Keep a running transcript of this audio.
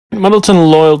Kate Middleton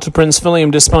loyal to Prince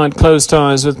William despite close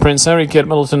ties with Prince Harry. Kate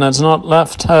Middleton has not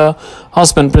left her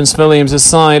husband Prince William's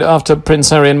side after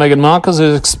Prince Harry and Meghan Markle's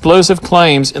explosive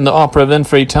claims in the Oprah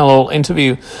Winfrey tell-all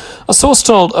interview. A source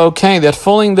told OK that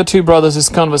following the two brothers'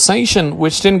 conversation,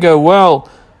 which didn't go well,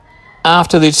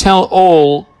 after the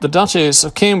tell-all, the Duchess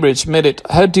of Cambridge made it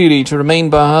her duty to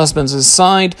remain by her husband's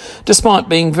side despite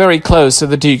being very close to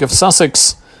the Duke of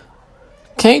Sussex.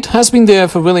 Kate has been there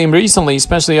for William recently,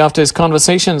 especially after his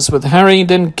conversations with Harry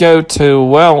didn't go too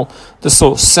well, the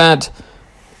source said.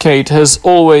 Kate has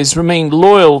always remained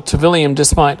loyal to William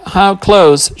despite how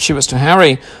close she was to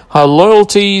Harry. Her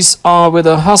loyalties are with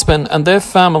her husband and their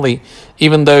family.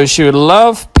 Even though she would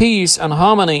love peace and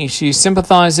harmony, she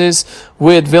sympathizes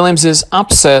with William's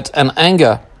upset and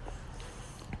anger.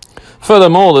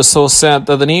 Furthermore, the source said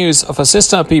that the news of her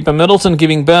sister, Pippa Middleton,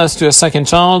 giving birth to a second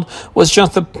child was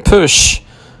just a push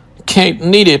Kate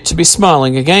needed to be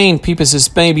smiling again. Pippa's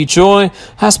baby Joy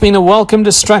has been a welcome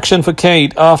distraction for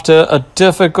Kate after a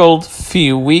difficult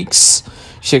few weeks.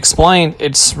 She explained,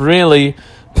 "It's really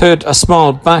put a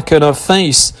smile back on her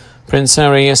face." Prince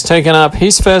Harry has taken up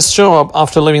his first job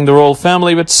after leaving the royal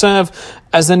family, but serve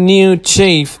as the new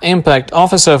chief impact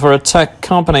officer for a tech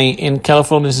company in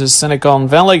California's Silicon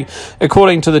Valley,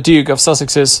 according to the Duke of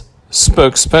Sussex's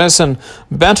spokesperson.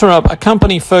 BetterUp, a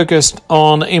company focused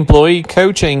on employee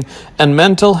coaching and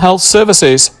mental health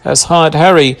services, has hired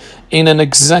Harry in an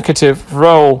executive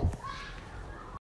role.